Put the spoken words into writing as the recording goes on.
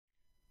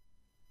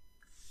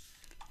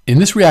In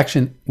this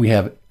reaction, we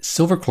have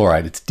silver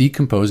chloride. It's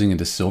decomposing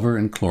into silver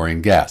and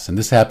chlorine gas, and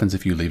this happens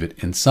if you leave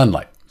it in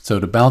sunlight.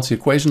 So to balance the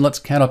equation, let's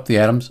count up the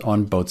atoms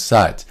on both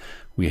sides.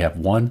 We have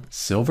 1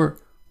 silver,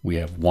 we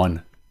have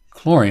 1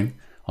 chlorine.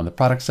 On the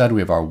product side,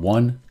 we have our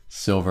 1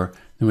 silver,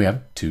 then we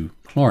have 2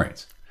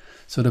 chlorines.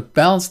 So to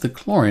balance the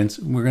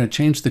chlorines, we're going to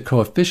change the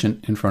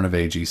coefficient in front of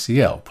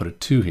AgCl. Put a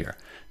 2 here.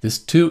 This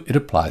 2, it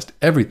applies to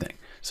everything.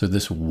 So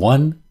this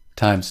 1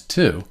 times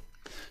 2.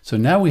 So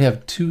now we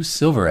have 2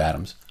 silver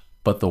atoms,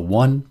 but the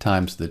 1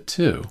 times the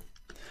 2,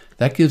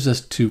 that gives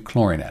us 2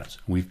 chlorine atoms.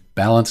 We've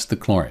balanced the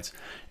chlorines.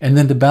 And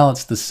then to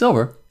balance the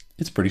silver,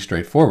 it's pretty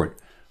straightforward.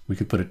 We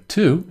could put a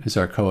 2 as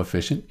our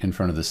coefficient in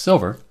front of the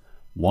silver.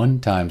 1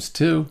 times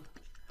 2,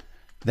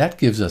 that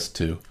gives us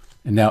 2.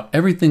 And now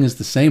everything is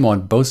the same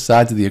on both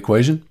sides of the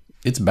equation.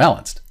 It's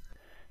balanced.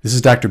 This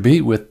is Dr. B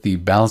with the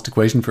balanced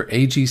equation for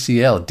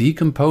AgCl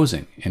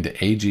decomposing into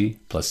Ag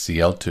plus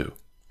Cl2.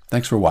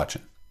 Thanks for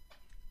watching.